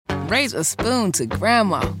raise a spoon to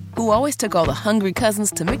Grandma, who always took all the hungry cousins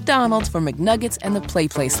to McDonald's for McNuggets and the Play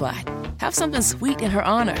Slide. Have something sweet in her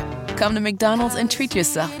honor. Come to McDonald's and treat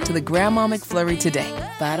yourself to the Grandma McFlurry today.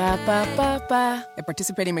 Ba-da-ba-ba-ba. At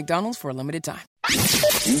participating McDonald's for a limited time.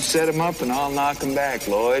 You set them up and I'll knock them back,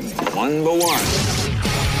 Lloyd. One by one.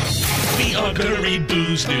 We are buried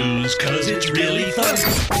booze news, cause it's really fun.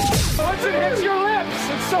 Once it hits your lips,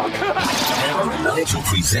 it's so good. Hammer and Nigel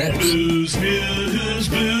presents Booze news,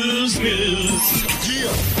 booze news.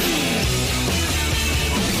 Yeah.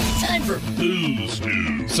 Time for Booze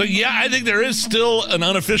news. So yeah, I think there is still an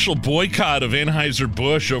unofficial boycott of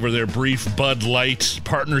Anheuser-Busch over their brief Bud Light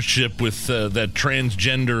partnership with that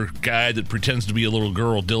transgender guy that pretends to be a little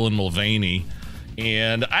girl, Dylan Mulvaney.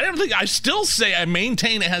 And I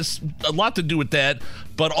maintain it has a lot to do with that,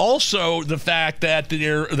 but also the fact that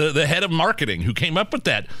the head of marketing who came up with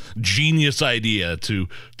that genius idea to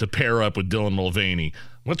pair up with Dylan Mulvaney.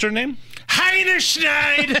 What's her name? Heiner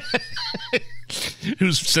Schneid!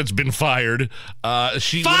 Who's since been fired.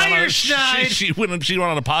 She went on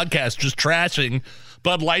a podcast just trashing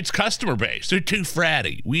Bud Light's customer base. They're too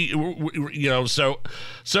fratty. So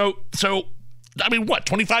I mean, what,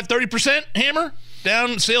 25-30%, Hammer?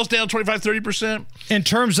 Sales down 25-30%? In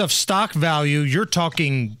terms of stock value, you're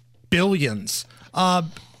talking billions.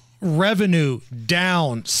 Revenue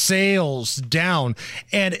down, sales down,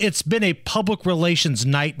 and it's been a public relations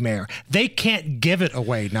nightmare. They can't give it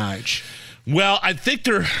away, Nige. Well, I think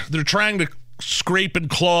they're trying to scrape and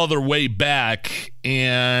claw their way back,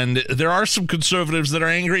 and there are some conservatives that are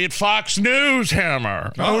angry at Fox News,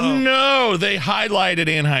 Hammer. Uh-oh. Oh, no. They highlighted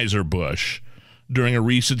Anheuser-Busch during a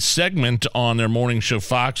recent segment on their morning show,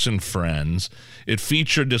 Fox and Friends. It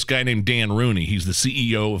featured this guy named Dan Rooney. He's the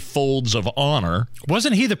CEO of Folds of Honor.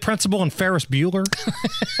 Wasn't he the principal in Ferris Bueller?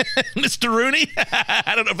 Mr. Rooney?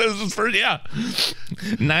 I don't know if that was his first. Yeah.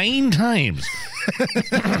 9 times.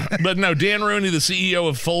 But no, Dan Rooney, the CEO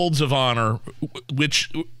of Folds of Honor,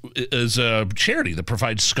 which is a charity that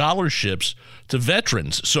provides scholarships to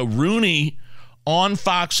veterans. So Rooney on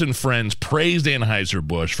Fox and Friends praised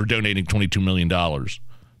Anheuser-Busch for donating $22 million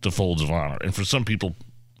to Folds of Honor. And for some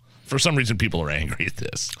reason, people are angry at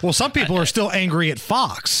this. Well, some people are still angry at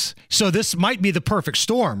Fox. So this might be the perfect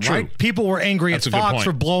storm, True. Right? People were angry at Fox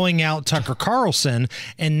for blowing out Tucker Carlson,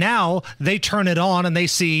 and now they turn it on and they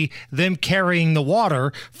see them carrying the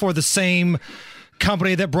water for the same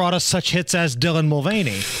company that brought us such hits as Dylan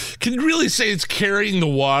Mulvaney. Can you really say it's carrying the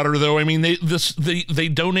water, though? I mean,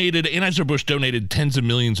 Anheuser-Busch donated tens of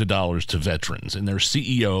millions of dollars to veterans, and their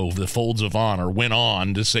CEO of the Folds of Honor went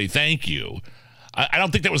on to say thank you. I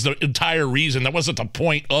don't think that was the entire reason. That wasn't the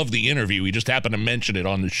point of the interview. He just happened to mention it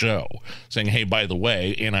on the show, saying, hey, by the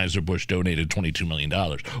way, Anheuser-Busch donated $22 million.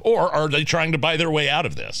 Or are they trying to buy their way out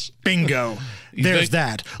of this? Bingo. There's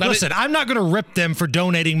that. Listen, I'm not going to rip them for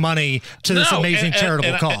donating money to this amazing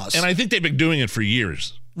charitable cause. And I think they've been doing it for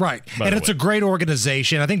years. Right. And it's a great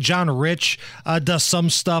organization. I think John Rich does some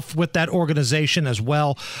stuff with that organization as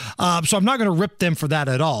well. So I'm not going to rip them for that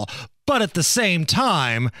at all. But at the same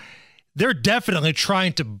time, they're definitely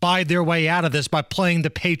trying to buy their way out of this by playing the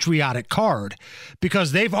patriotic card,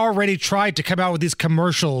 because they've already tried to come out with these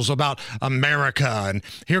commercials about America and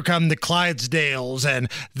here come the Clydesdales,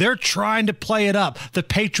 and they're trying to play it up. The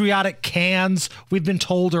patriotic cans, we've been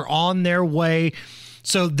told, are on their way.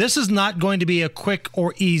 So this is not going to be a quick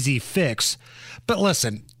or easy fix. But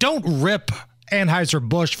listen, don't rip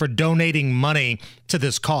Anheuser-Busch for donating money to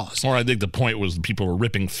this cause. Or I think the point was people were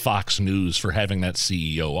ripping Fox News for having that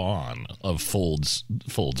CEO on of Folds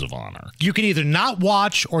of Honor. You can either not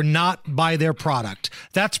watch or not buy their product.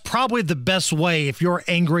 That's probably the best way if you're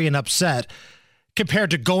angry and upset,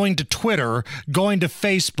 compared to going to Twitter, going to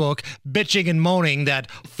Facebook, bitching and moaning that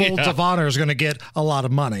Folds of Honor is going to get a lot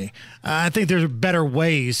of money. I think there's better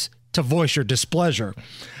ways to voice your displeasure.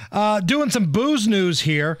 Doing some booze news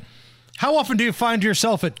here. How often do you find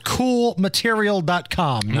yourself at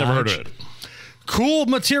coolmaterial.com? Never heard of it.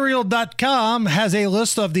 Coolmaterial.com has a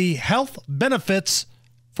list of the health benefits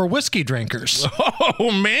for whiskey drinkers.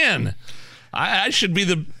 Oh, man. I should be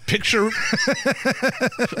the picture.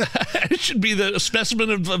 I should be the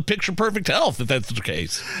specimen of picture perfect health, if that's the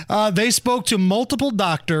case. They spoke to multiple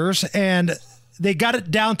doctors, and they got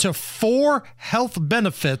it down to 4 health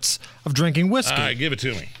benefits of drinking whiskey. Give it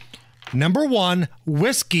to me. Number 1,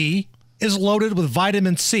 whiskey is loaded with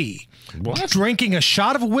vitamin C. What? Drinking a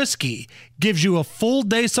shot of whiskey gives you a full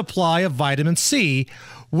day supply of vitamin C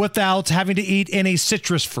without having to eat any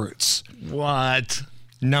citrus fruits. What?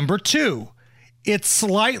 Number 2, it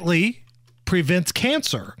slightly prevents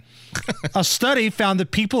cancer. A study found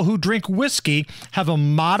that people who drink whiskey have a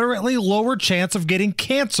moderately lower chance of getting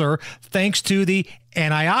cancer thanks to the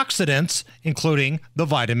antioxidants, including the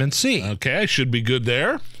vitamin C. Okay, I should be good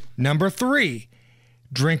there. Number 3,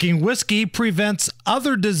 drinking whiskey prevents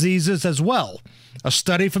other diseases as well. A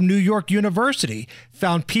study from New York University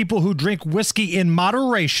found people who drink whiskey in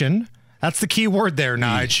moderation, that's the key word there,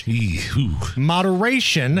 Nige,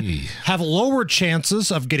 moderation, have lower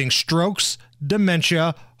chances of getting strokes,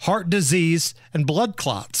 dementia, heart disease, and blood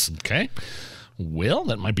clots. Okay. Well,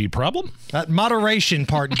 that might be a problem. That moderation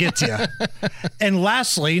part gets you. And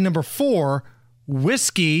lastly, number 4,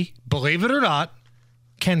 whiskey, believe it or not,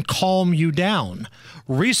 can calm you down.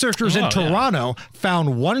 Researchers in Toronto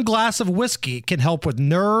found 1 glass of whiskey can help with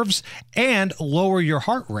nerves and lower your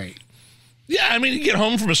heart rate. Yeah, I mean, you get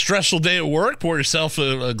home from a stressful day at work, pour yourself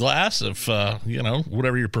a glass of,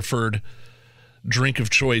 whatever your preferred drink of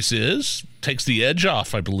choice is. Takes the edge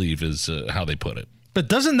off, I believe, is how they put it. But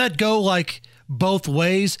doesn't that go like both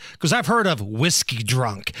ways? Because I've heard of whiskey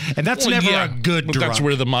drunk, and that's never a good drunk. That's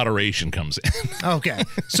where the moderation comes in. Okay.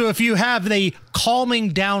 So if you have the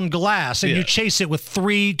calming down glass and you chase it with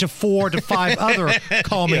 3 to 4 to 5 other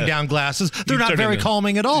calming down glasses, they're not very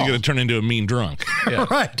calming at all. You're going to turn into a mean drunk. Yeah.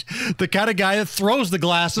 Right. The kind of guy that throws the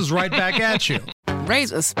glasses right back at you.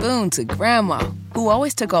 Raise a spoon to Grandma, who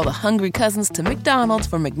always took all the hungry cousins to McDonald's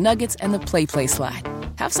for McNuggets and the Play Slide.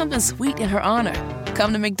 Have something sweet in her honor.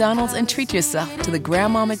 Come to McDonald's and treat yourself to the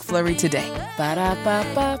Grandma McFlurry today.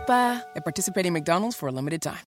 Ba-da-ba-ba-ba. At participating McDonald's for a limited time.